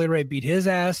showing up. Bully Ray beat his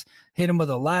ass, hit him with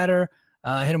a ladder.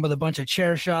 Hit him with a bunch of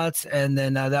chair shots, and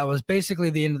then that was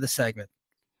basically the end of the segment.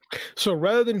 So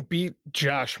rather than beat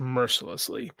Josh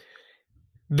mercilessly,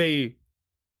 they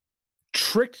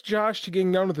tricked Josh to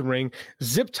getting down to the ring,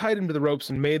 zip-tied him to the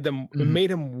ropes, and made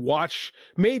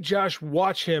Josh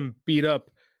watch him beat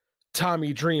up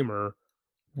Tommy Dreamer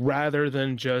rather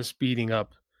than just beating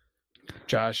up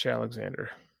Josh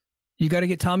Alexander. You got to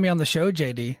get Tommy on the show,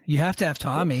 JD. You have to have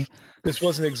Tommy. This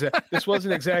wasn't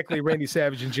exactly Randy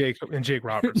Savage and Jake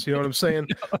Roberts. You know what I'm saying?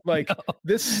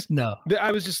 No.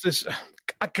 I was just this.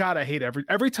 God, I hate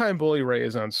every time Bully Ray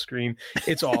is on screen.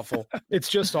 It's awful. It's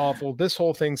just awful. This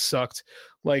whole thing sucked.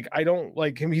 Like, I don't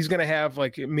like him. He's gonna have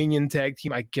like a minion tag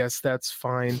team. I guess that's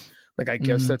fine. Like, I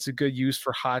guess that's a good use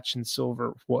for Hotch and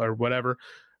Silver or whatever.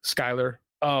 Schuyler.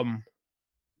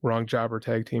 Wrong jobber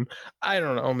tag team. I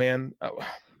don't know, man.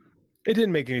 It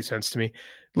didn't make any sense to me.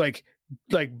 Like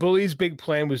Bully's big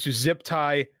plan was to zip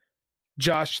tie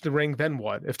Josh to the ring. Then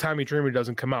what? If Tommy Dreamer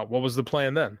doesn't come out, what was the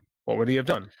plan then? What would he have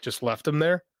done? Just left him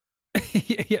there?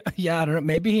 Yeah, I don't know.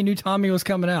 Maybe he knew Tommy was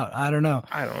coming out. I don't know.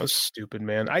 It's stupid,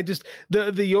 man. I just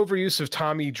the overuse of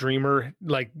Tommy Dreamer,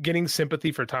 like getting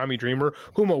sympathy for Tommy Dreamer,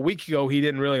 whom a week ago he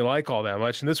didn't really like all that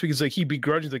much, and this week he's like he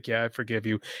begrudgingly like, yeah, I forgive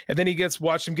you, and then he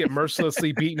watch him get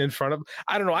mercilessly beaten in front of.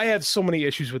 I don't know. I had so many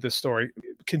issues with this story.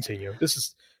 Continue. This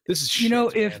is shit,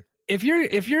 man. If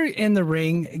you're in the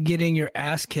ring getting your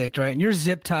ass kicked, right, and you're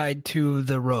zip tied to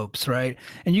the ropes, right,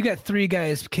 and you got 3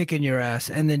 guys kicking your ass,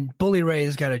 and then Bully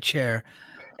Ray's got a chair,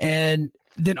 and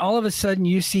then all of a sudden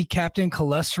you see Captain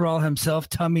Cholesterol himself,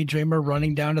 Tommy Dreamer,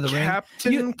 running down to the ring.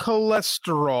 Captain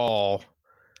Cholesterol.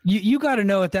 You got to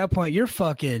know at that point you're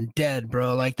fucking dead,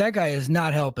 bro. Like, that guy is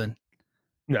not helping.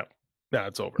 No,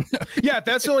 it's over. Yeah, if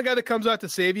that's the only guy that comes out to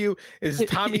save you is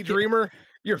Tommy Dreamer.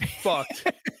 You're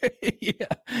fucked.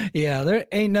 Yeah. There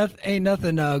ain't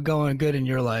nothing going good in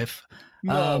your life.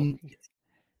 No.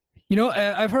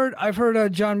 I've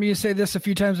heard John Muse say this a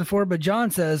few times before, but John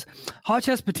says Hotch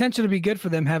has potential to be good for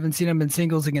them. Haven't seen him in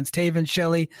singles against Taven,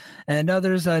 Shelley, and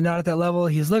others. Not at that level.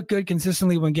 He's looked good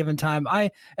consistently when given time.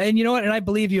 And you know what? And I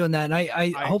believe you in that. And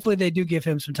I hopefully they do give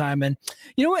him some time. And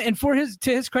you know what? And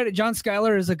to his credit, John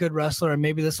Schuyler is a good wrestler, and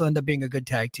maybe this will end up being a good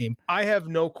tag team. I have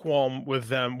no qualm with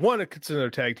them. 1, it's another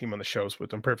tag team on the shows,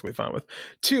 which I'm perfectly fine with.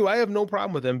 2, I have no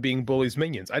problem with them being Bully's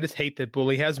minions. I just hate that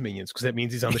Bully has minions because that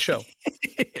means he's on the show.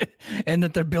 And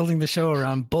that they're building the show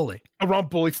around Bully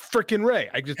freaking Ray.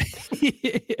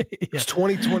 It's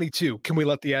 2022. Can we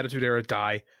let the Attitude Era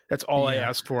die? That's all I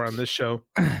ask for on this show.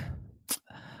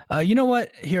 You know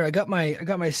what? Here, I got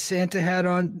my Santa hat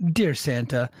on. Dear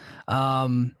Santa.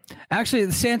 Actually,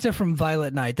 the Santa from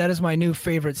Violet Night. That is my new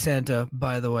favorite Santa,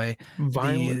 by the way.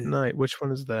 Violet Night. Which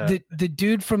one is that? The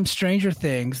dude from Stranger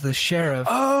Things, the sheriff,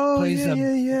 plays a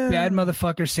bad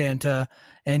motherfucker Santa,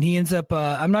 and he ends up.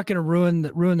 I'm not going to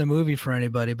ruin the movie for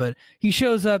anybody, but he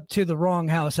shows up to the wrong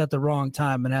house at the wrong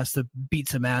time and has to beat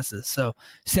some asses. So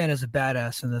Santa's a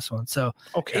badass in this one. So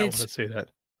okay, let's say that.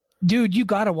 Dude, you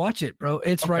gotta watch it, bro.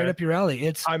 It's right up your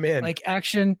alley. I'm in. Like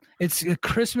action. It's a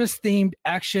Christmas themed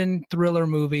action thriller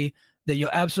movie that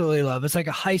you'll absolutely love. It's like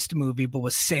a heist movie, but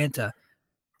with Santa.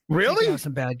 Really? Taking out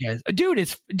some bad guys,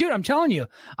 dude. I'm telling you,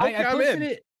 Okay, I posted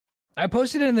it. I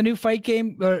posted it in the new fight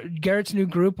game, Garrett's new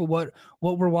group of what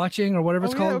we're watching or whatever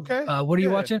it's called. Okay. What are you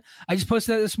watching? I just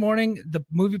posted that this morning. The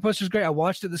movie poster's great. I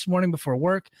watched it this morning before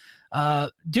work.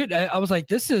 Dude, I was like,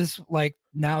 this is like,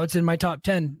 now it's in my top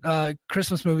 10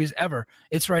 Christmas movies ever.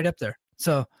 It's right up there.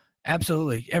 So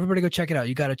absolutely. Everybody go check it out.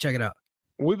 You got to check it out.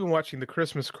 We've been watching The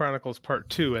Christmas Chronicles Part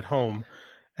 2 at home,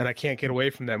 and I can't get away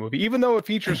from that movie. Even though it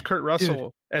features Kurt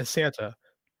Russell as Santa,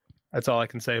 that's all I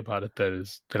can say about it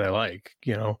that I like,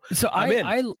 you know. So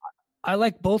I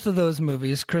like both of those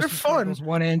movies. Christmas Chronicles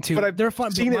 1 and 2. But they're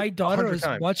fun. But my daughter is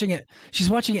watching it. She's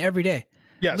watching it every day.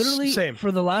 Yes, literally same.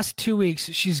 For the last 2 weeks,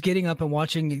 she's getting up and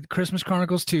watching Christmas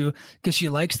Chronicles 2 because she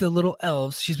likes the little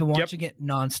elves. She's been watching it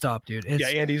nonstop, dude.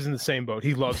 Andy's in the same boat.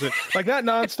 He loves it. Like, not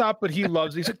nonstop, but he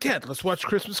loves it. He's like, Dad, let's watch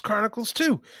Christmas Chronicles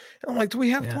 2. And I'm like, do we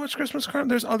have to watch Christmas Chronicles?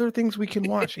 There's other things we can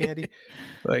watch, Andy.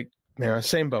 Like, yeah,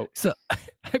 same boat. So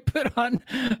I put on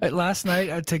last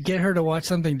night to get her to watch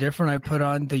something different. I put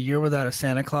on The Year Without a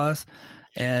Santa Claus,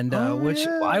 and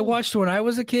I watched when I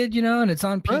was a kid, you know, and it's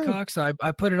on Peacock. So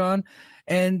I put it on,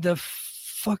 and the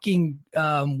fucking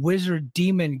wizard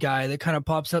demon guy that kind of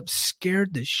pops up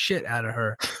scared the shit out of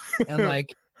her, and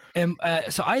like. And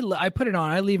so I put it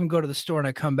on. I leave and go to the store, and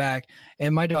I come back,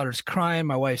 and my daughter's crying.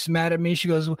 My wife's mad at me. She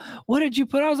goes, "What did you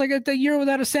put?" I was like, "The Year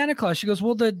Without a Santa Claus." She goes,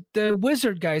 "Well, the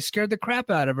wizard guy scared the crap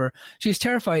out of her. She's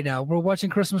terrified now. We're watching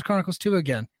Christmas Chronicles 2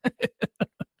 again."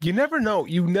 You never know.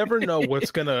 You never know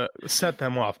what's gonna set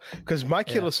them off. Because my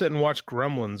kid will sit and watch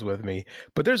Gremlins with me,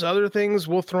 but there's other things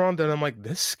we'll throw on that I'm like,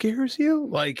 "This scares you?"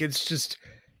 Like, it's just,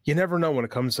 you never know when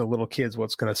it comes to little kids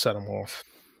what's gonna set them off.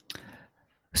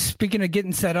 Speaking of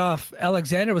getting set off,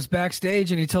 Alexander was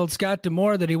backstage and he told Scott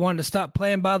D'Amore that he wanted to stop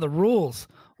playing by the rules.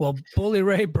 Well, Bully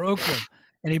Ray broke them,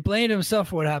 and he blamed himself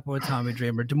for what happened with Tommy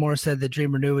Dreamer. D'Amore said that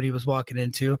Dreamer knew what he was walking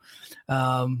into,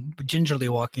 gingerly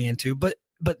walking into, but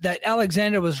that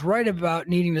Alexander was right about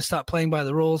needing to stop playing by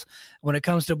the rules when it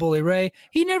comes to Bully Ray.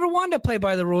 He never wanted to play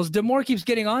by the rules. D'Amore keeps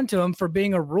getting on to him for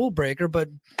being a rule breaker, but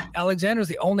Alexander's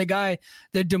the only guy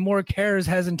that D'Amore cares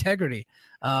has integrity.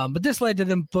 But this led to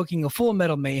them booking a Full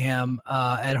Metal Mayhem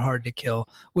at Hard to Kill,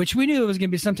 which we knew it was going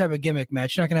to be some type of gimmick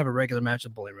match. You're not going to have a regular match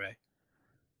with Bully Ray.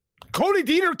 Cody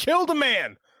Deaner killed a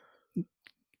man.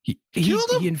 He killed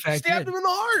him. He in fact stabbed him in the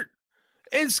heart.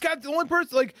 And Scott, the only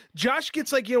person, like, Josh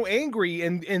gets, like, you know, angry,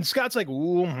 and Scott's like,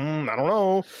 ooh, I don't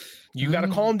know. You got to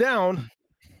calm down.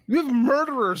 You have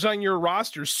murderers on your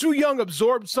roster. Su Yung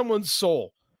absorbed someone's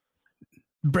soul.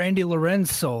 Brandy Loren's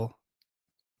soul.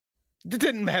 It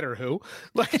didn't matter who.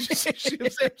 Like, she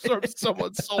absorbed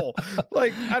someone's soul.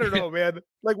 Like, I don't know, man.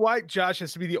 Like, why Josh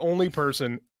has to be the only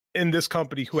person in this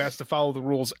company who has to follow the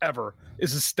rules ever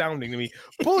is astounding to me.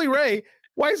 Bully Ray,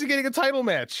 why is he getting a title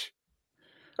match?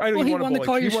 I know he won the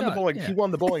bowling. He won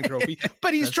the bowling trophy,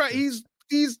 but he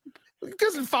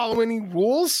doesn't follow any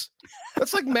rules.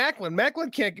 That's like Macklin.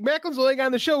 Macklin's the only guy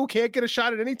on the show who can't get a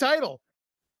shot at any title.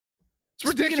 It's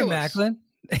ridiculous. Speaking of Macklin,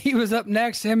 he was up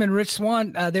next. Him and Rich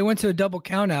Swann, they went to a double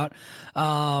count out.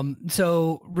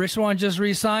 So Rich Swann just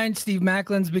re-signed. Steve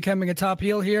Macklin's becoming a top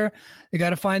heel here. They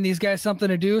got to find these guys something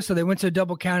to do. So they went to a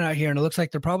double count out here, and it looks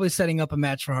like they're probably setting up a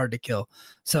match for Hard to Kill.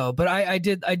 So, but I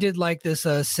did like this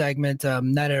segment.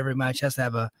 Not every match has to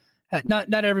have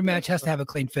not every match has to have a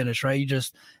clean finish, right? You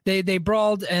just they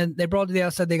brawled to the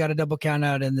outside. They got a double count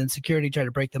out, and then security tried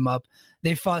to break them up.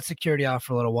 They fought security off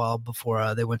for a little while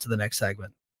before they went to the next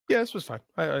segment. Yeah, this was fine.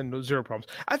 I know, zero problems.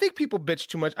 I think people bitch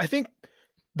too much. I think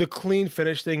the clean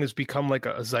finish thing has become like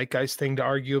a zeitgeist thing to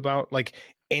argue about. Like,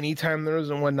 anytime there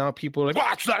isn't one now, people are like, "Oh,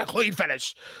 it's not a clean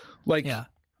finish." Like, yeah.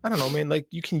 I don't know, man. Like,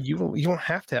 you don't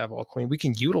have to have all clean. We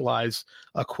can utilize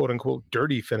a quote unquote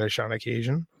dirty finish on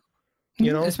occasion.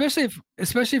 You know, especially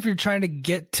if you're trying to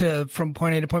get from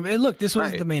point A to point B. Look, this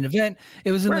was the main event.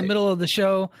 It was in the middle of the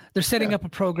show. They're setting up a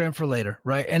program for later,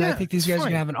 right? And I think these guys are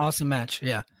gonna have an awesome match.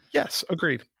 Yeah. Yes,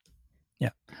 agreed. Yeah.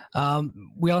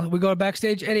 We go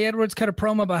backstage. Eddie Edwards cut a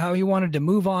promo about how he wanted to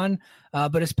move on,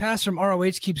 but his pass from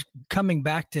ROH keeps coming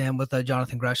back to him with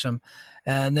Jonathan Gresham.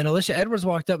 And then Alicia Edwards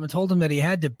walked up and told him that he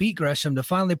had to beat Gresham to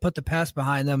finally put the past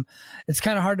behind them. It's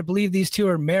kind of hard to believe these two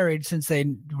are married since they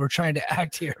were trying to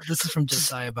act here. This is from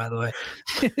Josiah, by the way.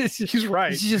 He's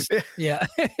right. It's just, yeah.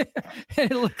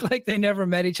 It looked like they never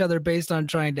met each other based on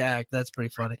trying to act. That's pretty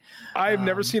funny. I've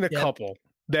never seen a couple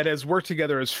that has worked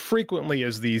together as frequently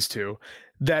as these two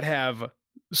that have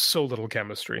so little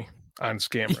chemistry on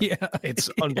camera. Yeah.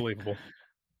 It's unbelievable.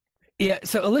 Yeah,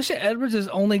 so Alicia Edwards is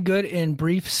only good in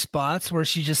brief spots where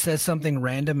she just says something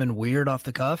random and weird off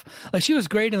the cuff. Like she was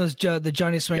great in those the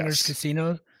Johnny Swingers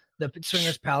Casino, the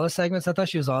Swingers Palace segments. I thought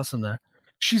she was awesome there.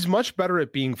 She's much better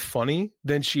at being funny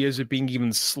than she is at being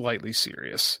even slightly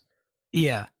serious.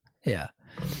 Yeah.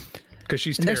 Because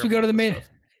she's next we go to the main.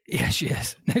 Yeah, she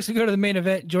is. Next we go to the main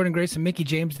event. Jordan Grace and Mickie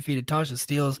James defeated Tasha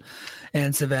Steelz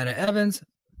and Savannah Evans.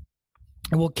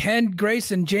 Well, can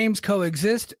Grace and James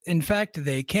coexist? In fact,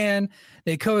 they can.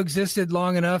 They coexisted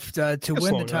long enough to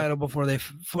win the title before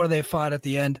they fought at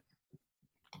the end.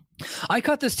 I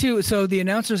caught this too. So the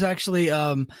announcers actually,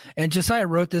 and Josiah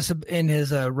wrote this in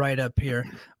his write-up here,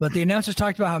 but the announcers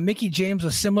talked about how Mickie James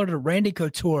was similar to Randy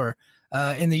Couture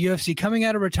in the UFC, coming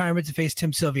out of retirement to face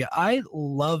Tim Sylvia. I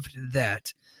loved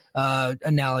that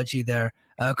analogy there.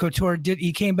 Couture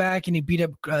he came back and he beat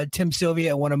up Tim Sylvia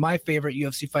at one of my favorite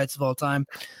UFC fights of all time.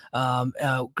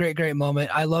 Great moment.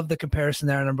 I love the comparison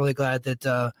there, and I'm really glad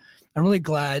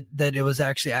that it was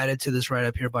actually added to this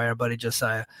write-up here by our buddy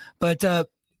Josiah. But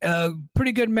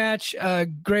pretty good match.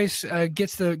 Grace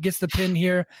gets the pin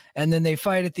here, and then they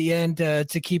fight at the end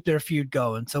to keep their feud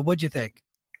going. So what'd you think?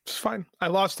 It's fine. I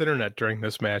lost internet during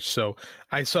this match, so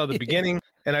I saw the beginning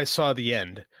and I saw the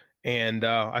end. And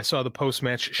I saw the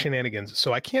post-match shenanigans.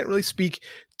 So I can't really speak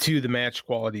to the match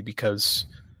quality because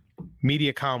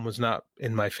Mediacom was not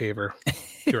in my favor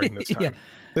during this time.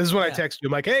 This is when I text you.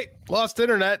 I'm like, hey, lost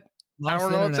internet. I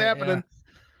don't know what's happening.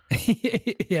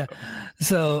 Yeah.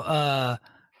 So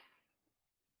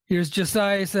here's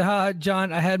Josiah. He said, "Ha,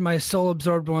 John, I had my soul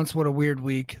absorbed once. What a weird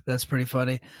week." That's pretty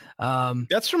funny.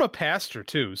 That's from a pastor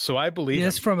too, so I believe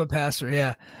it's from a pastor.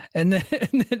 Yeah, and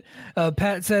then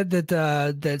Pat said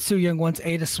that Su Yung once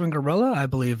ate a swingerella. I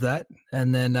believe that.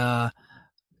 And then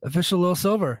official Lil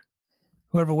Silver,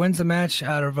 whoever wins the match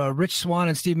out of Rich Swann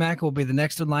and Steve Macklin will be the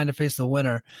next in line to face the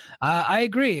winner. I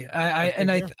agree.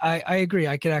 I agree.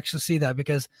 I could actually see that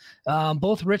because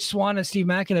both Rich Swann and Steve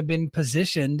Macklin have been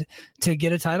positioned to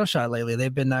get a title shot lately.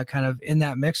 They've been kind of in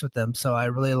that mix with them. So I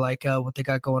really like what they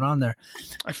got going on there.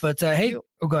 But hey,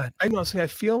 go ahead. I must say, I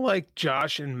feel like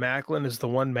Josh and Macklin is the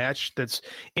one match that's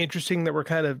interesting that we're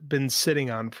kind of been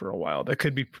sitting on for a while. That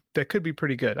could be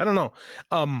pretty good. I don't know.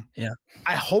 Yeah.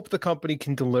 I hope the company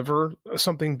can deliver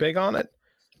something big on it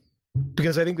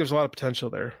because I think there's a lot of potential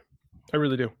there. I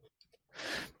really do.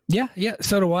 Yeah.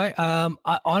 So do I.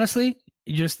 Honestly,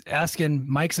 you're just asking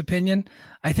Mike's opinion.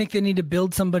 I think they need to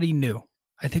build somebody new.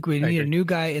 I think we need a new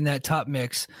guy in that top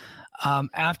mix.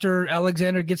 After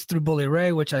Alexander gets through Bully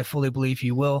Ray, which I fully believe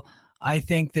he will, I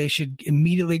think they should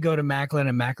immediately go to Macklin,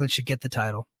 and Macklin should get the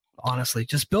title. Honestly,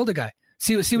 just build a guy.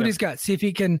 See what he's got. See if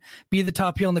he can be the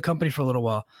top heel in the company for a little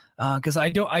while. Because I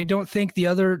don't think the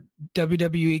other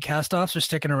WWE castoffs are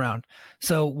sticking around.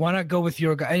 So why not go with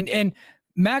your guy? And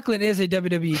Macklin is a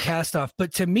WWE castoff,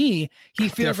 but to me, he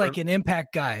feels like an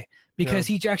Impact guy because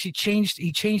he actually changed.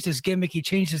 He changed his gimmick. He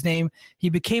changed his name. He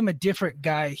became a different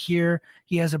guy here.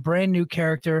 He has a brand new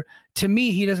character. To me,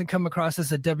 he doesn't come across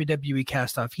as a WWE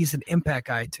castoff. He's an Impact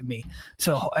guy to me.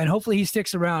 So, and hopefully he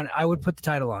sticks around. I would put the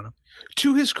title on him.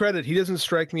 To his credit, he doesn't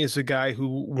strike me as a guy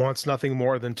who wants nothing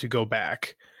more than to go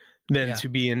back, than to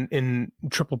be in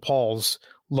Triple Paul's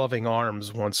loving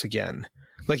arms once again.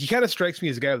 Like he kind of strikes me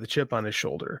as a guy with a chip on his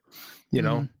shoulder, you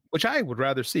know, which I would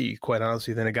rather see, quite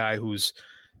honestly, than a guy who's,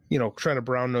 trying to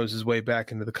brown nose his way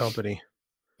back into the company.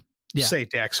 Yeah. Say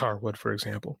Dax Harwood, for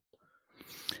example.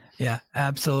 Yeah,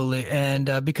 absolutely.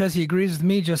 And because he agrees with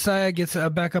me, Josiah gets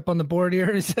back up on the board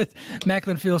here. He says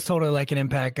Macklin feels totally like an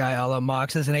Impact guy, a la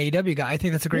Mox as an AEW guy. I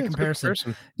think that's a great comparison.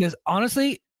 Because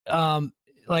honestly,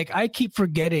 I keep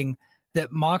forgetting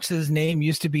that Mox's name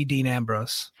used to be Dean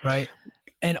Ambrose, right?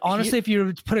 And honestly, if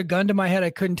you put a gun to my head, I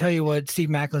couldn't tell you what Steve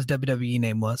Macklin's WWE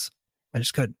name was. I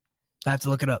just couldn't. I have to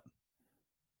look it up.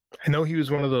 I know he was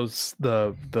one of those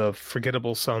the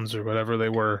forgettable sons or whatever they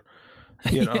were.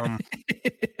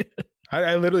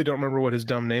 I literally don't remember what his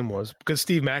dumb name was because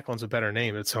Steve Macklin's a better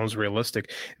name. It sounds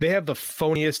realistic. They have the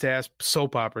phoniest ass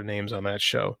soap opera names on that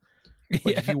show.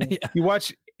 Like you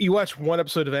watch one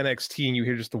episode of NXT and you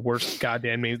hear just the worst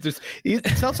goddamn names. It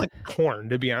sounds like porn,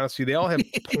 to be honest with you. They all have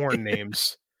porn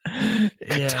names.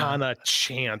 Katana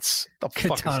Chance. The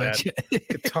fuck is that?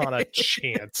 Katana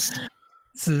Chance.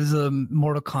 This is a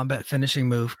Mortal Kombat finishing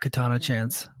move, Katana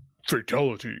Chance.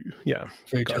 Fatality. Yeah.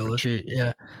 Fatality.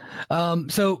 Yeah.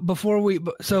 So before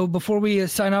we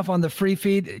sign off on the free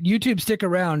feed, YouTube, stick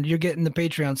around. You're getting the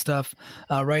Patreon stuff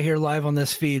right here live on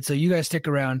this feed. So you guys stick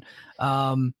around.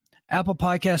 Apple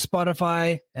Podcasts,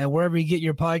 Spotify, and wherever you get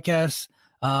your podcasts.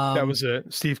 That was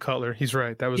Steve Cutler. He's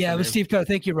right. That was it was Steve Cutler.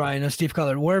 Thank you, Ryan. Steve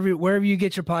Cutler. Wherever you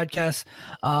get your podcasts,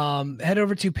 head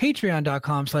over to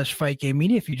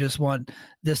patreon.com/fightgamemedia if you just want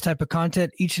this type of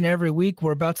content each and every week.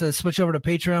 We're about to switch over to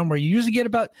Patreon, where you usually get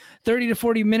about 30 to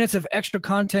 40 minutes of extra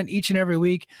content each and every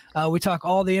week. We talk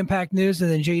all the Impact news, and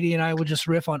then JD and I will just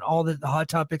riff on all the hot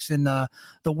topics in the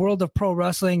world of pro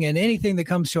wrestling and anything that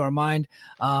comes to our mind.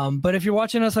 But if you're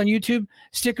watching us on YouTube,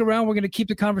 stick around. We're going to keep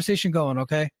the conversation going,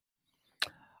 okay?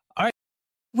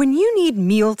 When you need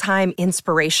mealtime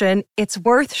inspiration, it's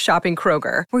worth shopping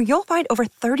Kroger, where you'll find over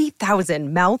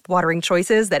 30,000 mouth-watering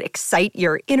choices that excite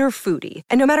your inner foodie.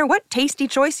 And no matter what tasty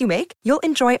choice you make, you'll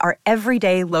enjoy our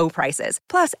everyday low prices,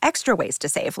 plus extra ways to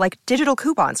save, like digital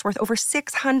coupons worth over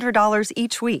 $600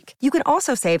 each week. You can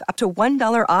also save up to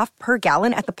 $1 off per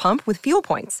gallon at the pump with fuel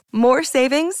points. More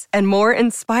savings and more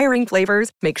inspiring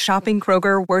flavors make shopping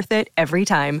Kroger worth it every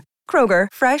time. Kroger,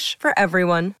 fresh for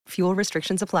everyone. Fuel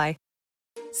restrictions apply.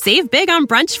 Save big on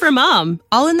brunch for mom,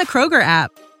 all in the Kroger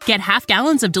app. Get half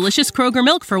gallons of delicious Kroger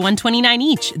milk for $1.29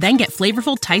 each. Then get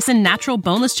flavorful Tyson natural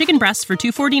boneless chicken breasts for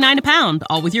 $2.49 a pound,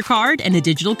 all with your card and a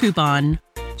digital coupon.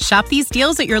 Shop these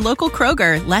deals at your local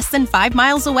Kroger, less than 5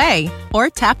 miles away. Or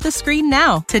tap the screen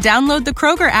now to download the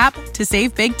Kroger app to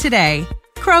save big today.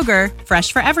 Kroger,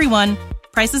 fresh for everyone.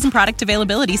 Prices and product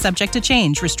availability subject to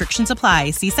change. Restrictions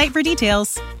apply. See site for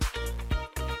details.